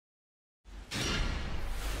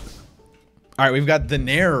All right, we've got the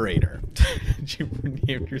Narrator. Did you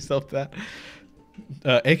name yourself that?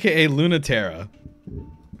 AKA Lunaterra.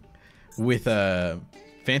 With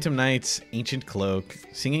Phantom Knights, Ancient Cloak,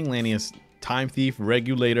 Singing Lanius, Time Thief,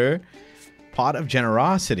 Regulator, Pot of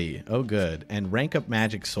Generosity. Oh, good. And Rank Up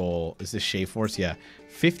Magic Soul. Is this Shave Force? Yeah.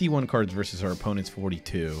 51 cards versus our opponent's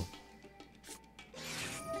 42.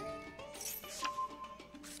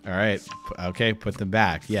 All right. Okay, put them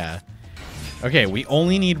back. Yeah. Okay, we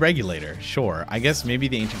only need Regulator. Sure. I guess maybe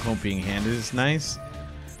the Ancient Cloak being handed is nice.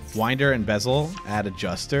 Winder and Bezel. Add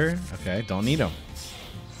Adjuster. Okay, don't need them.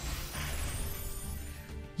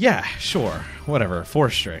 Yeah, sure. Whatever. 4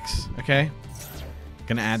 Strix. Okay.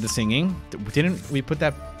 Gonna add the Singing. Didn't we put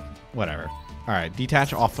that? Whatever. All right.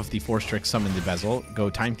 Detach off of the 4 Strix. Summon the Bezel. Go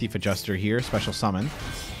Time Thief Adjuster here. Special summon.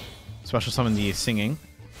 Special summon the Singing.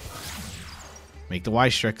 Make the Y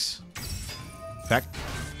Strix. Effect.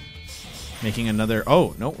 Making another.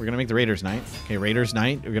 Oh, no. We're gonna make the Raiders Knight. Okay, Raiders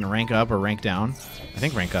Knight. We're gonna rank up or rank down. I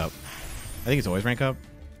think rank up. I think it's always rank up.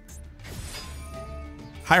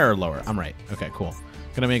 Higher or lower? I'm right. Okay, cool.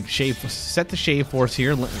 Gonna make Shave. Set the Shave Force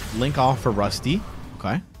here. Link off for Rusty.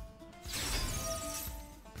 Okay.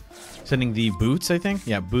 Sending the Boots, I think.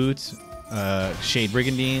 Yeah, Boots. Shade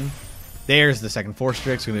Brigandine. There's the second 4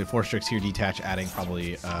 Strix. We're gonna do 4 Strix here. Detach, adding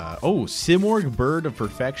probably. Oh, Simorg, Bird of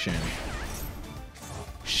Perfection.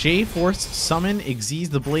 Shave Force. Summon Xyz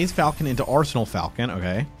the Blaze Falcon into Arsenal Falcon.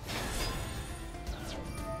 Okay.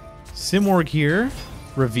 Simorg here.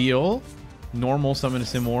 Reveal. Normal summon a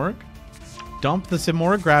Simorg. Dump the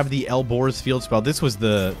Simorg, grab the Elbor's Field Spell. This was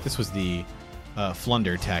the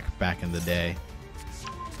Flunder tech back in the day.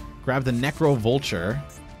 Grab the Necro Vulture.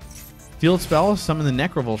 Field Spell, summon the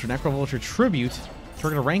Necro Vulture. Necro Vulture Tribute.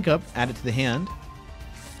 Target a rank up, add it to the hand.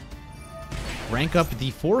 Rank up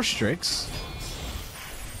the 4 Strix.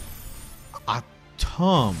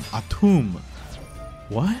 Atum.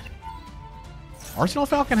 What? Arsenal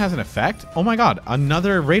Falcon has an effect? Oh my god.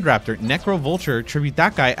 Another Raid Raptor. Necro Vulture. Tribute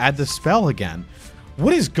that guy. Add the spell again.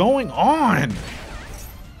 What is going on?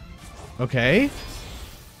 Okay.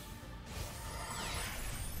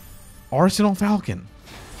 Arsenal Falcon.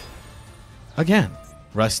 Again.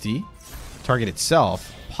 Rusty. Target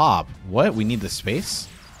itself. Pop. What? We need the space?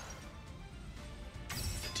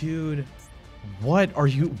 Dude. What are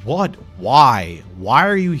you... What? Why? Why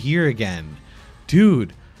are you here again?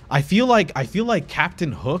 Dude. I feel like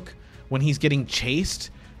Captain Hook when he's getting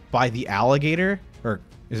chased by the alligator, or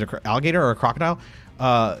is it an alligator or a crocodile?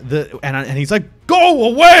 And he's like,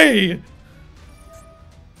 "Go away!"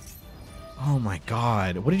 Oh my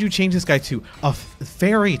god! What did you change this guy to? A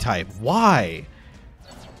fairy type? Why?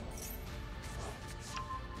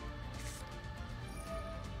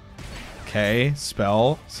 Okay,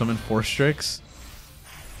 spell summon 4 Strix.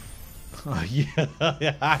 Oh, yeah.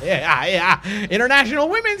 International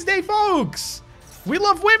Women's Day, folks. We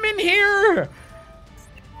love women here.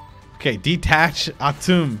 Okay, detach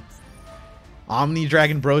Atum. Omni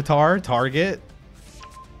Dragon Brotar, target.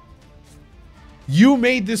 You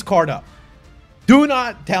made this card up. Do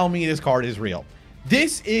not tell me this card is real.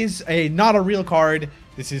 This is not a real card.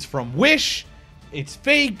 This is from Wish. It's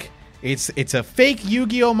fake. It's a fake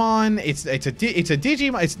Yu-Gi-Oh mon. It's a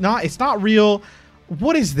Digimon. It's not real.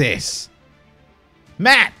 What is this?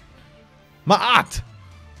 Ma'at.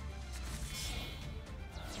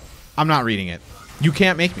 I'm not reading it. You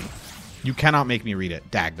can't make me. You cannot make me read it.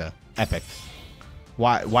 Dagda. Epic.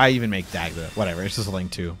 Why even make Dagda? Whatever. It's just a link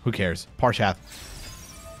too. Who cares? Parshath.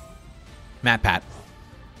 Pat.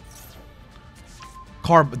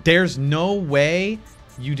 There's no way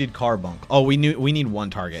you did Carbunk. Oh, we need 1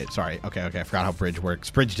 target. Sorry. Okay. I forgot how Bridge works.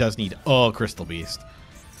 Bridge does need Crystal Beast.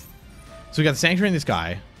 So we got the Sanctuary in this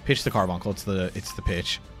guy. Pitch the Carbuncle. It's the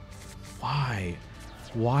pitch. Why?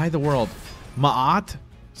 Why the world? Ma'at.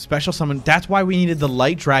 Special summon. That's why we needed the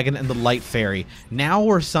Light Dragon and the Light Fairy. Now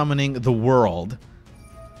we're summoning the world.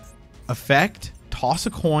 Effect. Toss a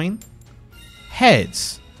coin.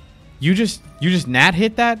 Heads. You just nat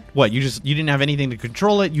hit that? What? You didn't have anything to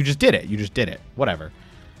control it. You just did it. Whatever.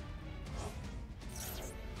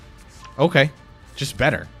 Okay. Just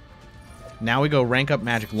better. Now we go rank up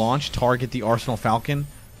Magic Launch. Target the Arsenal Falcon.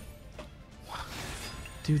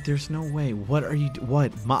 Dude, there's no way. What are you...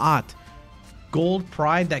 What? Ma'at. Gold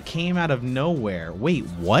Pride that came out of nowhere. Wait,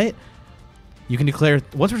 what? You can declare...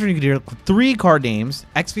 Once per turn, you can declare 3 card names.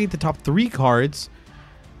 Activate the top 3 cards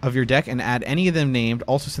of your deck and add any of them named.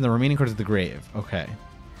 Also send the remaining cards to the grave. Okay.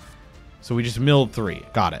 So we just milled 3.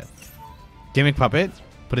 Got it. Gimmick Puppet.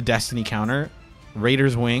 Put a Destiny counter.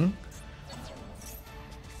 Raider's Wing.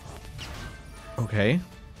 Okay.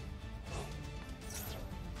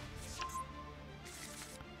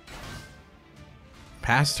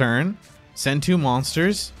 Pass turn. Send 2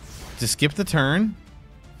 monsters to skip the turn.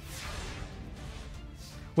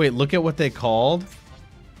 Wait, look at what they called.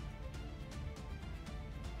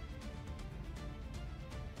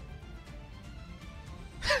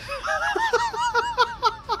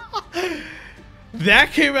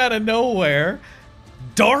 That came out of nowhere.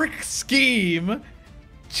 Dark scheme.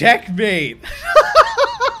 Checkmate.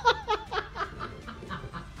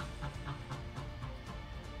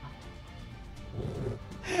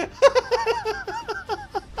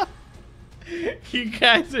 You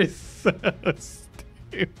guys are so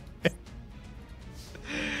stupid.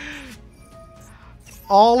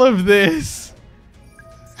 All of this.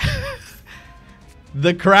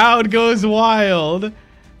 The crowd goes wild.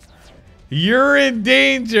 You're in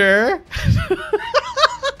danger.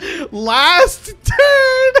 Last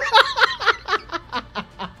turn.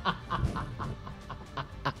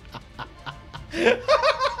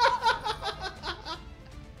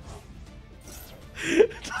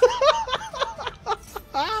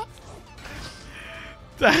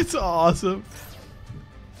 That's awesome.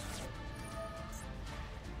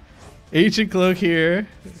 Ancient Cloak here.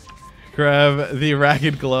 Grab the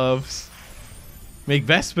Ragged Gloves. Make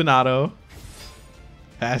Vespinato.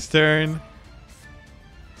 Pass turn.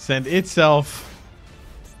 Send itself.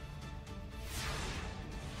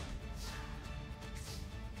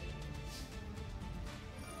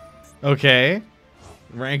 Okay.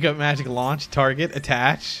 Rank up magic launch. Target.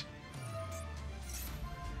 Attach.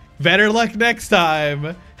 Better luck next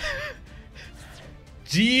time.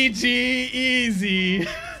 GG easy.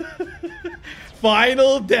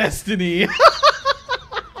 Final Destiny.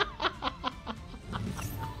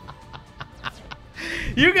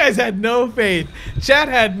 You guys had no faith. Chat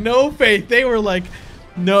had no faith. They were like,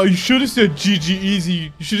 no, you should have said GG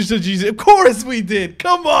easy. You should have said GG. Of course we did.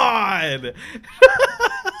 Come on.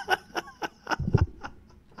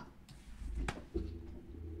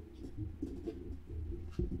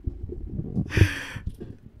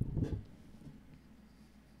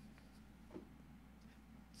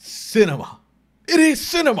 Cinema. It is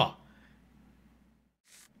cinema.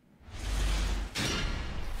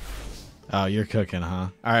 Oh, you're cooking, huh?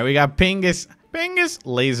 All right, we got Pingus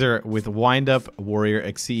Laser with Wind Up Warrior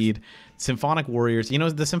Exceed. Symphonic Warriors. You know,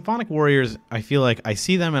 the Symphonic Warriors, I feel like I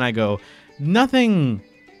see them and I go, nothing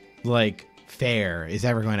like fair is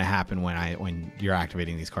ever going to happen when you're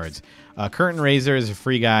activating these cards. Curtain Raiser is a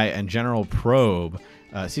free guy, and General Probe,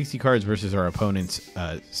 60 cards versus our opponent's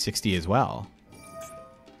 60 as well.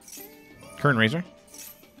 Curtain Raiser.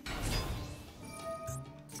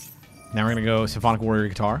 Now we're gonna go Symphonic Warrior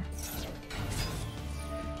Guitar.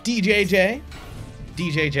 DJJ.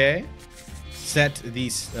 Set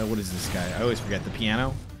these. What is this guy? I always forget. The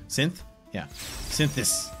piano. Synth. Yeah.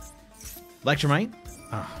 Synthis. Electromite.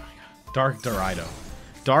 Oh my god. Dark Dorado.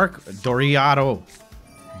 Dark Doriado.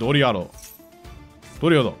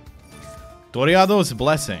 Doriado's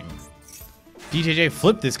Blessing. DJJ,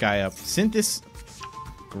 flip this guy up. Synthis.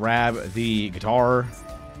 Grab the guitar.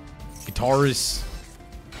 Guitars.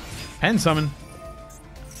 Pen summon.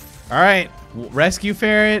 Alright. Rescue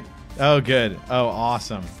Ferret. Oh, good. Oh,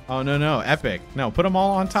 awesome. Oh, no. Epic. No, put them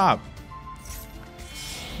all on top.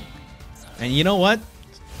 And you know what?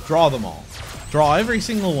 Draw them all. Draw every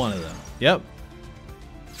single one of them. Yep.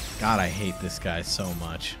 God, I hate this guy so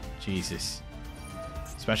much. Jesus.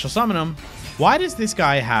 Special summon him. Why does this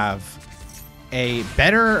guy have a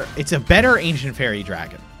better... It's a better Ancient Fairy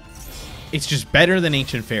Dragon. It's just better than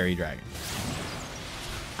Ancient Fairy Dragon.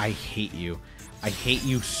 I hate you. I hate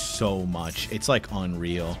you so much. It's like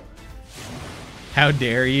unreal. How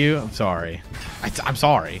dare you? I'm sorry. I'm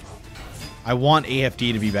sorry. I want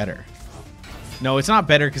AFD to be better. No, it's not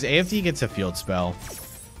better because AFD gets a field spell.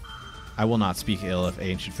 I will not speak ill of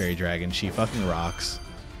Ancient Fairy Dragon. She fucking rocks.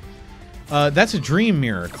 That's a Dream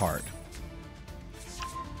Mirror card.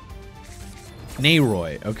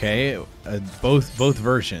 Nayroy, okay. Both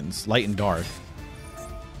versions, light and dark.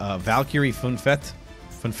 Valkyrie Funfet.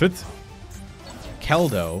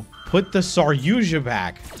 Keldo, put the Saryuja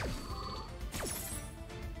back.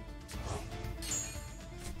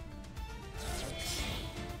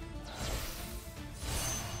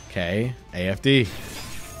 Okay, AFD.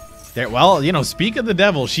 There. Well, you know, speak of the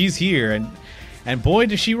devil, she's here, and boy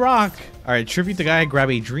does she rock. All right, tribute the guy.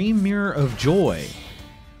 Grab a Dream Mirror of Joy.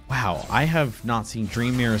 Wow, I have not seen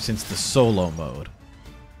Dream Mirror since the solo mode.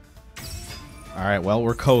 All right, well,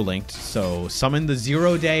 we're co-linked, so summon the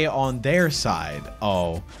 0 day on their side.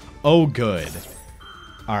 Oh, good.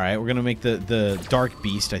 All right, we're gonna make the Dark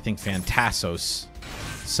Beast, I think Phantasos.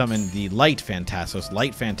 Summon the Light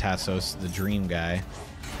Phantasos, the Dream guy.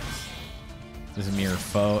 Does it mirror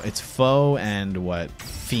foe? It's foe and what?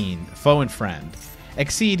 Fiend. Foe and friend.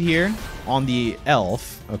 Exceed here on the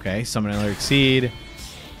elf. Okay, summon another Exceed.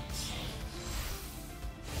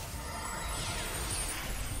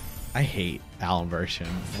 I hate Allen version.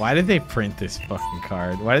 Why did they print this fucking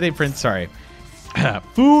card? Why did they print, sorry.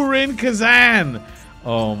 Furin Kazan!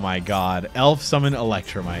 Oh my god. Elf summon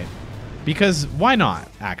Electromite. Because why not,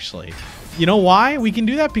 actually? You know why we can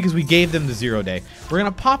do that? Because we gave them the 0 day. We're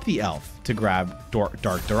going to pop the elf to grab Dark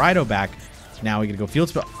Dorito back. Now we got to go field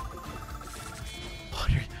spell.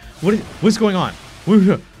 What's going on?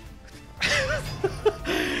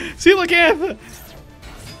 See, look at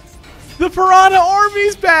the Piranha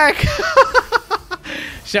Army's back.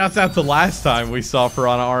 Shouts out to last time we saw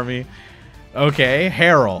Piranha Army. Okay,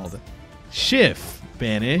 Herald. Shift.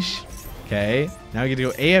 Banish. Okay. Now we get to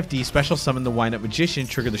go AFD, special summon the Wind Up Magician,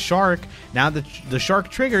 trigger the Shark. Now the Shark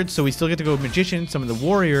triggered, so we still get to go Magician, summon the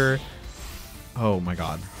Warrior. Oh my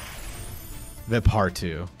god.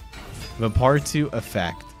 Vipartu. Vipartu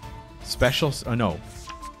effect. Special. Oh no.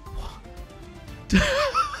 Dorito!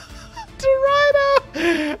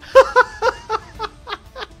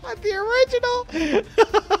 The original!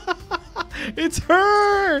 It's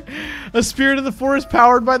her! A spirit of the forest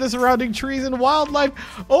powered by the surrounding trees and wildlife.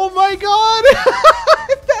 Oh my god!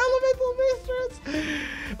 It's the elemental mistress!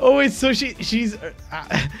 Oh, it's so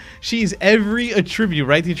she's every attribute,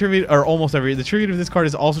 right? The attribute, or almost every. The attribute of this card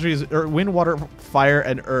is also wind, water, fire,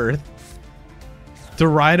 and earth.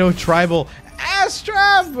 Dorito Tribal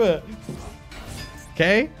Astrap!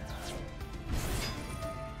 Okay.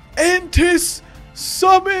 Entis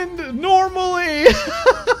summoned normally!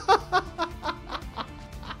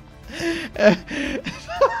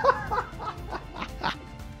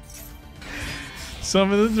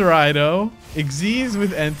 Summon the Dorito. Exceeds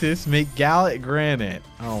with Entis. Make Gallet Granite.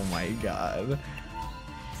 Oh my god.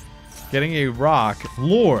 Getting a rock.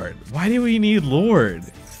 Lord. Why do we need Lord?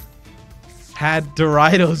 Had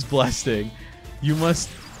Dorito's Blessing. You must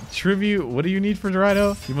tribute. What do you need for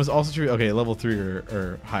Dorito? You must also tribute. Okay, level 3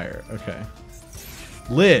 or higher. Okay.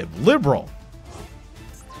 Liberal.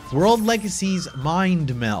 World Legacy's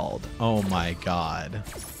Mind Meld. Oh my god.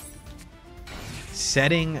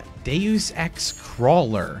 Setting Deus Ex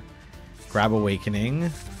Crawler. Grab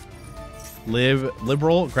Awakening.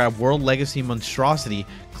 Liberal. Grab World Legacy Monstrosity.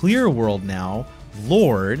 Clear World now.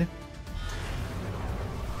 Lord.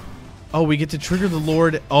 Oh, we get to trigger the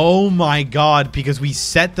Lord. Oh my god, because we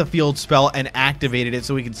set the field spell and activated it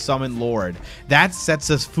so we can summon Lord. That sets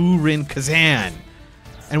us Furin Kazan.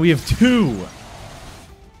 And we have 2.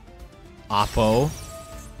 Oppo.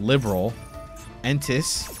 Liberal.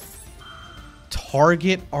 Entis.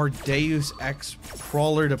 Target our Deus Ex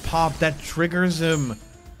Crawler to pop. That triggers him.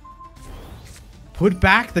 Put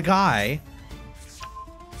back the guy.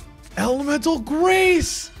 Elemental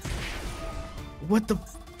Grace! What the...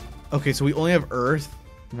 Okay, so we only have Earth.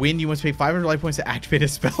 Wind, you must pay 500 life points to activate a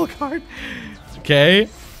spell card. Okay.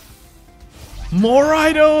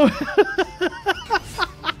 Morito!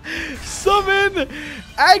 Summon!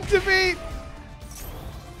 Activate!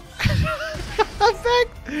 Effect!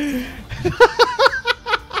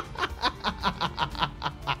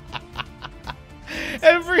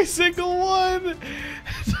 Every single one!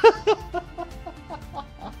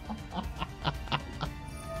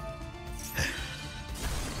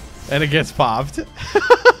 And it gets popped.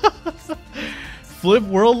 Flip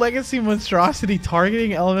World Legacy Monstrosity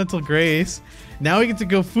targeting Elemental Grace. Now we get to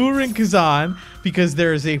go Furin Kazan because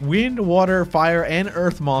there is a wind, water, fire, and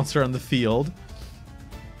earth monster on the field.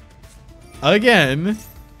 Again.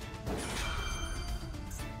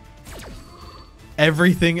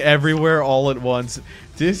 Everything, everywhere, all at once.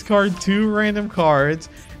 Discard 2 random cards.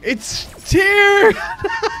 It's Tyr!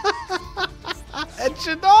 And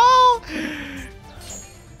Chanel!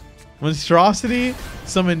 Monstrosity,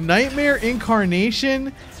 summon Nightmare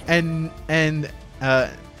Incarnation, and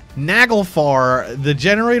Naglfar, the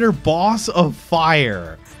generator boss of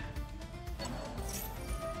fire.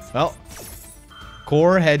 Well,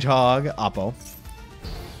 Core Hedgehog, Oppo.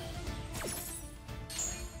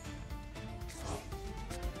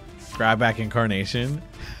 Grab back Incarnation.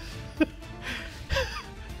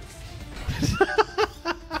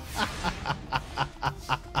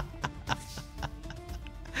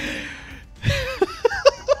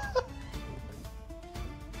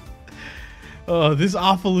 Oh, this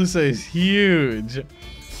Appalusa is huge.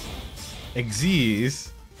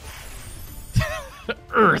 Xyz.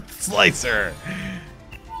 Earth Slicer.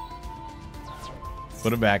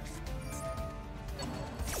 Put him back.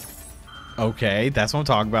 Okay, that's what I'm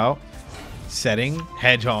talking about. Setting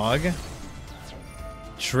Hedgehog.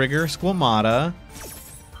 Trigger Squamata.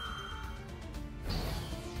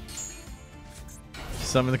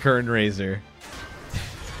 Summon the Curtain Raiser.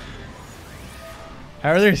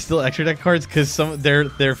 How are there still extra deck cards? Because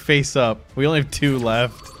they're face up. We only have 2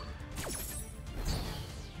 left.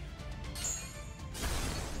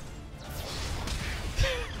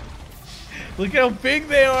 Look how big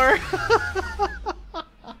they are.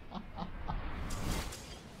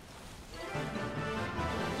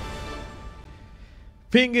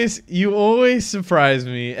 Pingus, you always surprise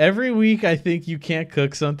me. Every week I think you can't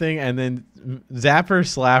cook something, and then Zapper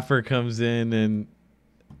Slapper comes in, and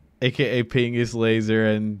aka Pingus Laser,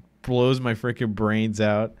 and blows my freaking brains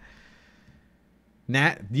out.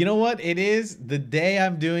 Nat, you know what it is? The day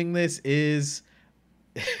I'm doing this is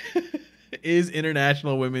is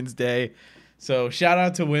International Women's Day. So shout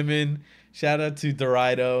out to women. Shout out to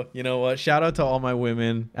Dorado. You know what? Shout out to all my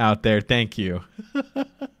women out there. Thank you.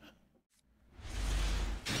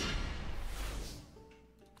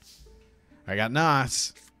 I got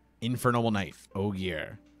Nas. Infernoble Knight.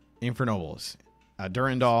 Ogier. Infernobles.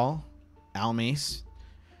 Durandal. Almace.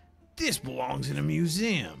 This belongs in a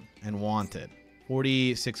museum. And Wanted.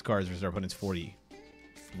 46 cards versus our opponent's 41.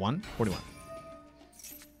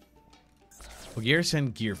 Ogier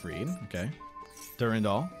send Gearfried. Okay.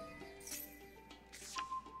 Durandal.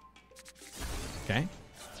 Okay.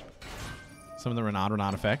 Some of the Renaud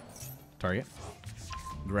effect. Target.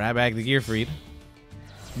 Grab bag the Gearfried.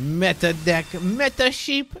 Meta deck. Meta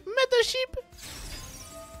sheep.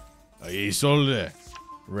 Isolde.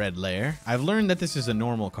 Red layer. I've learned that this is a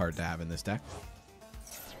normal card to have in this deck.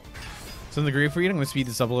 So in the Gearfried, I'm going to speed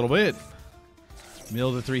this up a little bit.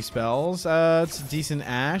 Mill the 3 spells. It's a decent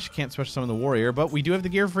Ash. Can't special summon the Warrior, but we do have the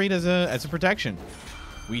Gearfried as a protection.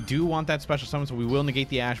 We do want that special summon, so we will negate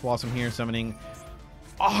the Ash whilst I'm here summoning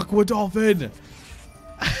Aqua Dolphin.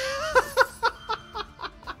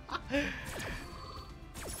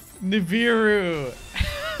 Nibiru.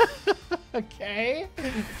 Okay.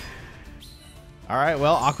 All right,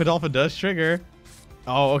 well, Aqua Dolphin does trigger.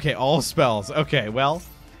 Oh, okay, all spells. Okay, well,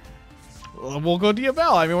 we'll go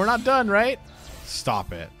Diabell. I mean, we're not done, right?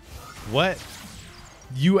 Stop it. What?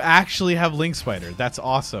 You actually have Link Spider. That's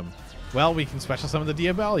awesome. Well, we can special summon the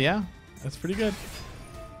Diabell. Yeah, that's pretty good.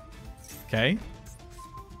 Okay.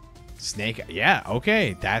 Snake. Yeah,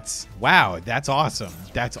 okay. Wow, that's awesome.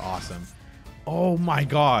 That's awesome. Oh my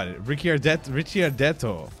god.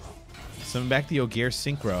 Ricciardetto. Summon back the Ogier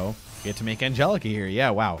Synchro. Get to make Angelica here. Yeah,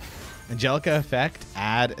 wow. Angelica effect.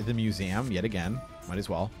 Add the museum yet again. Might as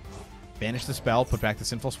well. Banish the spell. Put back the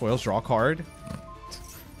Sinful Spoils. Draw a card.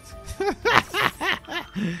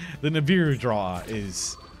 The Nibiru draw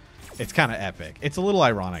is... It's kind of epic. It's a little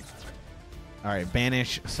ironic. All right,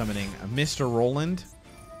 banish, summoning Mr. Roland.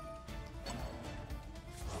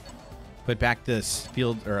 Put back this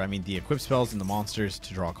the equip spells and the monsters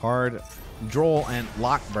to draw a card. Droll and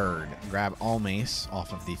Lockbird. Grab Almace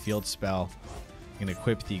off of the field spell. I'm going to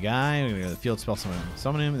equip the guy. We're going to go to the field spell, summon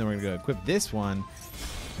him. And then we're going to go equip this one.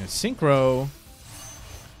 And synchro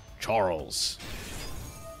Charles.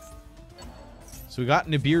 So we got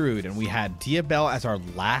Nibiru, and we had Diabell as our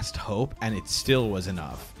last hope, and it still was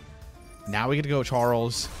enough. Now we get to go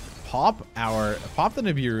Charles, pop the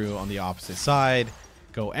Nibiru on the opposite side,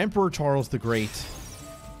 go Emperor Charles the Great,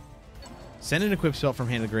 send an equip spell from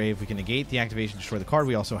Hand of the Grave. We can negate the activation, destroy the card.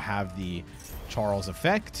 We also have the Charles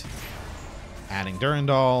effect, adding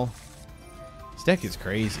Durandal. This deck is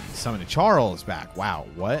crazy. Summoning Charles back. Wow,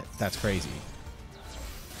 what? That's crazy.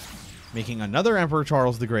 Making another Emperor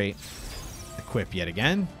Charles the Great. Equip yet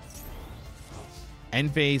again.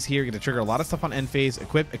 End phase here. Going to trigger a lot of stuff on end phase.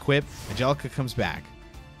 Equip. Angelica comes back.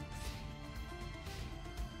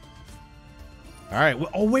 All right.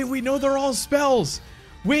 Oh, wait. We know they're all spells.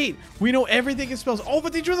 Wait. We know everything is spells. Oh,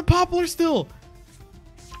 but they drew the Poplar still.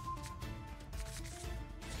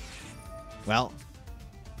 Well,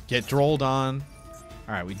 get drolled on.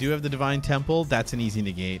 All right. We do have the Divine Temple. That's an easy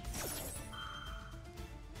negate.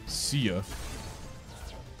 See ya.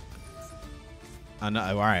 No,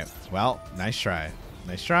 all right. Well, nice try.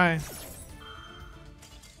 Nice try.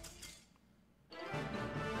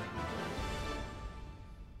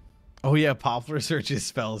 Oh, yeah. Poplar searches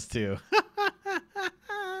spells, too.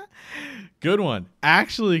 Good one.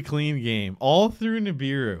 Actually clean game. All through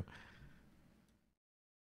Nibiru.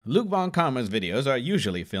 Luke Von Karma's videos are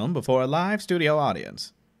usually filmed before a live studio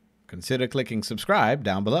audience. Consider clicking subscribe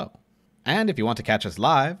down below. And if you want to catch us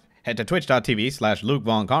live, head to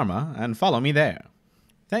twitch.tv/LukeVonKarma and follow me there.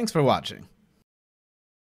 Thanks for watching.